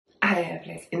Hi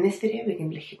everybody, in this video we're going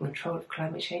to be looking at control of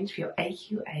climate change for your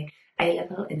AQA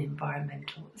A-level in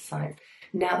environmental science.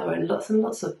 Now there are lots and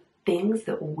lots of things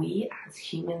that we as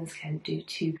humans can do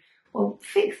to, well,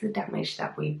 fix the damage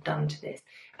that we've done to this.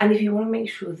 And if you want to make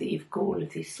sure that you've got all of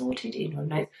these sorted in your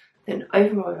notes, then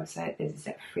over my website there's a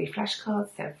set of free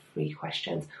flashcards, set of free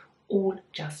questions, all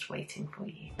just waiting for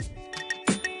you.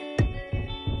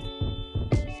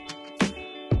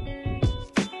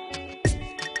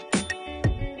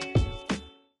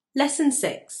 Lesson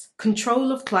 6.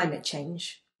 Control of climate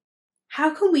change.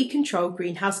 How can we control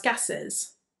greenhouse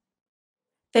gases?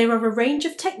 There are a range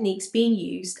of techniques being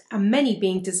used and many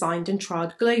being designed and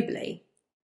trialled globally.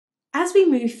 As we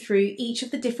move through each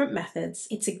of the different methods,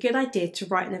 it's a good idea to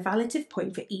write an evaluative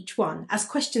point for each one, as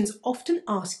questions often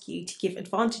ask you to give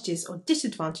advantages or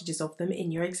disadvantages of them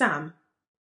in your exam.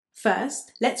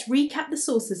 First, let's recap the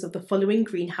sources of the following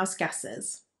greenhouse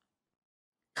gases: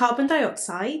 carbon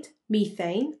dioxide,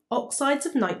 methane, oxides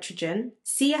of nitrogen,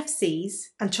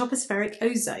 CFCs, and tropospheric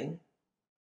ozone.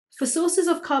 For sources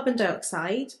of carbon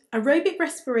dioxide, aerobic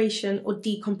respiration or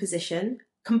decomposition,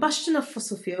 combustion of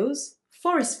fossil fuels,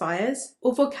 forest fires,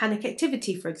 or volcanic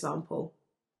activity, for example.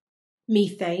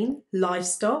 Methane,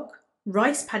 livestock,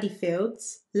 rice paddy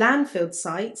fields, landfill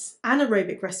sites,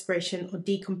 anaerobic respiration or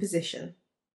decomposition.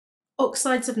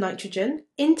 Oxides of nitrogen,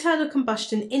 internal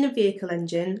combustion in a vehicle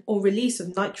engine or release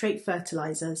of nitrate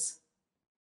fertilizers.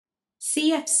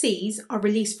 CFCs are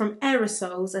released from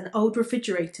aerosols and old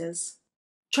refrigerators.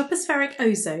 Tropospheric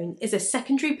ozone is a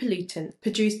secondary pollutant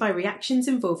produced by reactions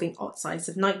involving oxides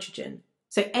of nitrogen,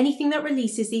 so anything that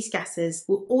releases these gases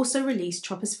will also release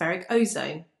tropospheric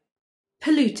ozone.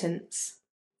 Pollutants.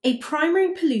 A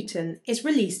primary pollutant is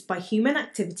released by human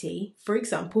activity, for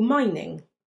example mining.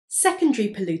 Secondary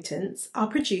pollutants are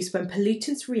produced when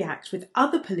pollutants react with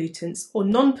other pollutants or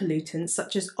non-pollutants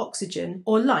such as oxygen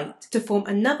or light to form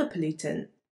another pollutant.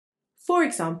 For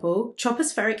example,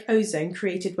 tropospheric ozone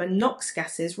created when NOx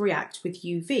gases react with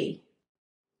UV.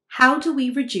 How do we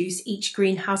reduce each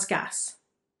greenhouse gas?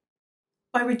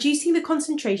 By reducing the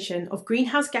concentration of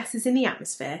greenhouse gases in the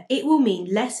atmosphere, it will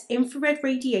mean less infrared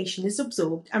radiation is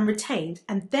absorbed and retained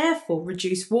and therefore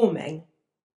reduce warming.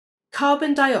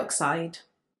 Carbon dioxide.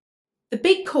 The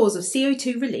big cause of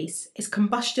CO2 release is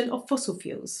combustion of fossil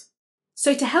fuels.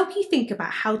 So to help you think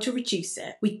about how to reduce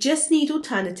it, we just need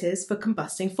alternatives for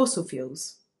combusting fossil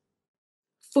fuels.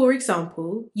 For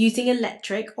example, using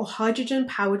electric or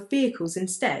hydrogen-powered vehicles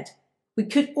instead. We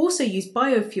could also use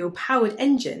biofuel-powered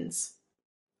engines.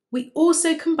 We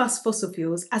also combust fossil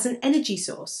fuels as an energy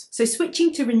source, so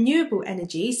switching to renewable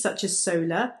energy such as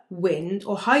solar, wind,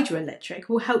 or hydroelectric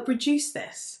will help reduce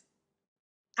this.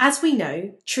 As we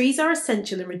know, trees are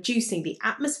essential in reducing the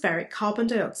atmospheric carbon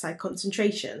dioxide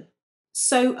concentration.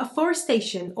 So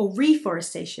afforestation or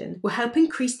reforestation will help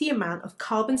increase the amount of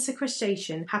carbon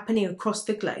sequestration happening across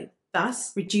the globe,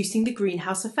 thus reducing the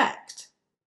greenhouse effect.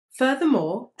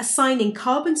 Furthermore, assigning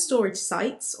carbon storage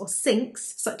sites or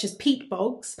sinks such as peat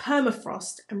bogs,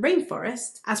 permafrost and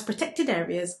rainforest as protected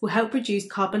areas will help reduce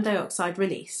carbon dioxide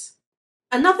release.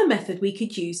 Another method we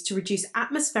could use to reduce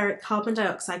atmospheric carbon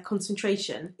dioxide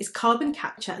concentration is carbon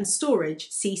capture and storage,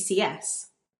 CCS,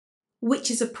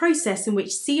 which is a process in which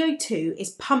CO2 is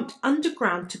pumped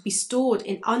underground to be stored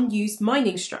in unused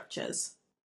mining structures.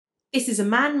 This is a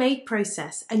man-made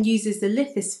process and uses the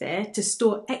lithosphere to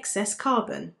store excess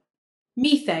carbon.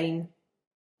 Methane.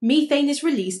 Methane is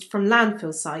released from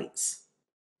landfill sites.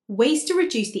 Ways to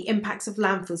reduce the impacts of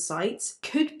landfill sites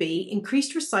could be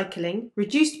increased recycling,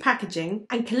 reduced packaging,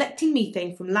 and collecting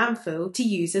methane from landfill to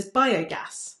use as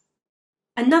biogas.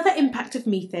 Another impact of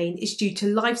methane is due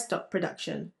to livestock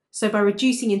production, so by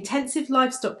reducing intensive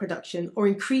livestock production or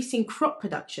increasing crop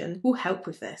production will help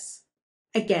with this.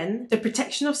 Again, the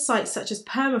protection of sites such as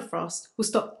permafrost will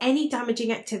stop any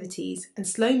damaging activities and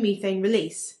slow methane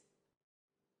release.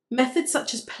 Methods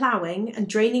such as ploughing and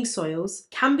draining soils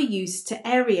can be used to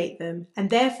aerate them and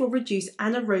therefore reduce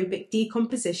anaerobic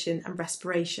decomposition and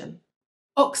respiration.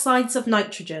 Oxides of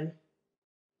nitrogen.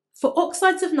 For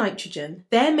oxides of nitrogen,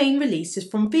 their main release is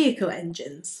from vehicle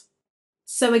engines.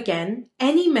 So again,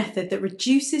 any method that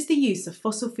reduces the use of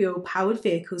fossil fuel-powered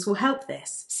vehicles will help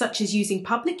this, such as using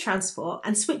public transport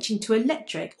and switching to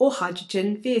electric or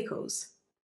hydrogen vehicles.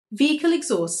 Vehicle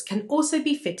exhausts can also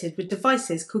be fitted with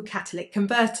devices called catalytic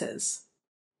converters.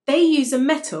 They use a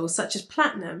metal such as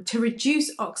platinum to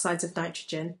reduce oxides of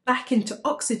nitrogen back into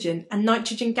oxygen and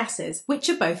nitrogen gases, which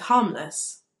are both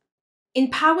harmless. In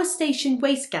power station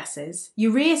waste gases,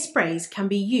 urea sprays can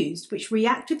be used which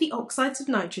react with the oxides of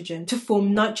nitrogen to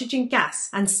form nitrogen gas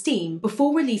and steam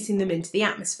before releasing them into the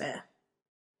atmosphere.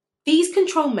 These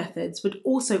control methods would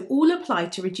also all apply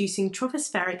to reducing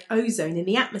tropospheric ozone in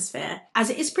the atmosphere,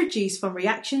 as it is produced from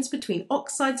reactions between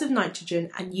oxides of nitrogen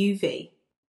and UV.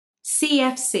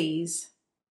 CFCs.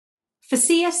 For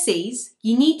CFCs,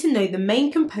 you need to know the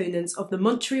main components of the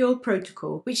Montreal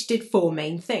Protocol, which did 4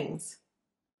 main things.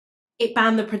 It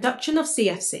banned the production of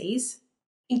CFCs,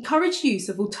 encouraged use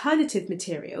of alternative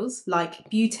materials like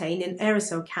butane in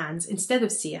aerosol cans instead of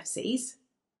CFCs,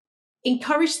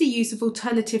 encouraged the use of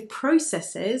alternative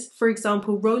processes, for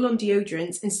example roll-on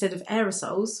deodorants instead of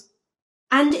aerosols,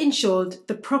 and ensured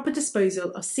the proper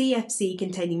disposal of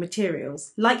CFC-containing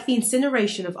materials, like the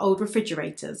incineration of old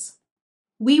refrigerators.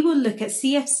 We will look at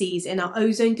CFCs in our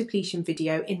ozone depletion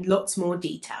video in lots more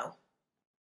detail.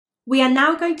 We are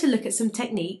now going to look at some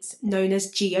techniques known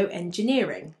as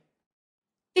geoengineering.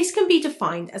 This can be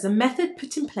defined as a method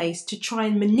put in place to try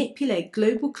and manipulate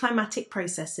global climatic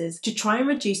processes to try and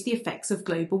reduce the effects of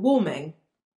global warming.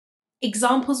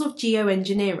 Examples of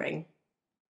geoengineering: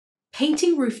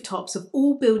 painting rooftops of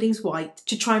all buildings white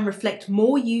to try and reflect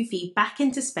more UV back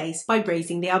into space by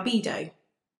raising the albedo.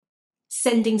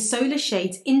 Sending solar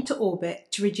shades into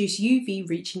orbit to reduce UV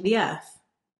reaching the Earth.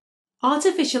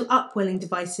 Artificial upwelling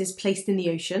devices placed in the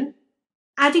ocean.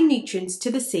 Adding nutrients to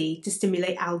the sea to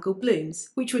stimulate algal blooms,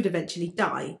 which would eventually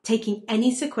die, taking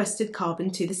any sequestered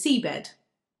carbon to the seabed.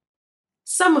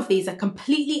 Some of these are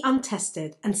completely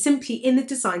untested and simply in the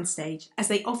design stage, as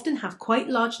they often have quite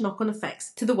large knock-on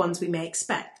effects to the ones we may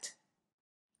expect.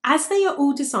 As they are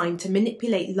all designed to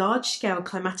manipulate large-scale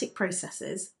climatic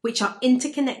processes, which are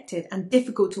interconnected and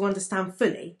difficult to understand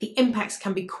fully, the impacts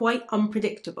can be quite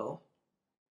unpredictable.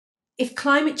 If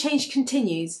climate change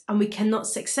continues and we cannot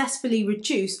successfully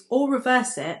reduce or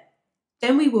reverse it,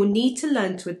 then we will need to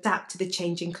learn to adapt to the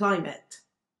changing climate.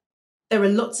 There are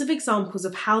lots of examples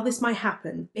of how this might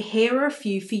happen, but here are a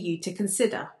few for you to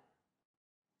consider.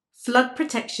 Flood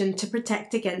protection to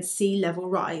protect against sea level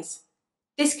rise.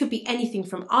 This could be anything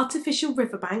from artificial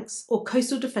riverbanks or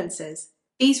coastal defences.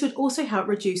 These would also help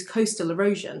reduce coastal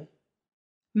erosion.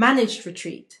 Managed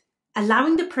retreat.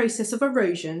 Allowing the process of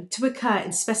erosion to occur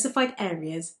in specified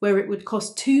areas where it would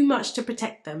cost too much to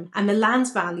protect them and the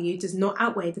land's value does not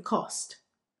outweigh the cost.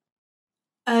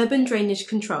 Urban drainage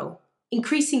control.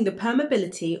 Increasing the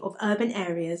permeability of urban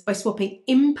areas by swapping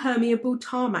impermeable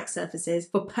tarmac surfaces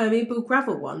for permeable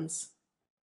gravel ones.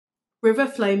 River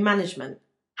flow management.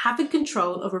 Having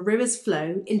control of a river's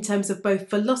flow in terms of both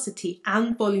velocity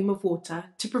and volume of water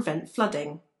to prevent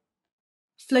flooding.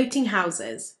 Floating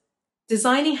houses.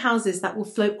 Designing houses that will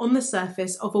float on the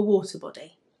surface of a water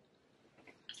body.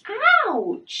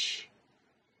 Ouch!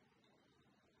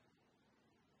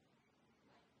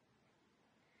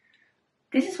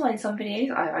 This is why in some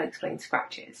videos I explain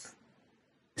scratches.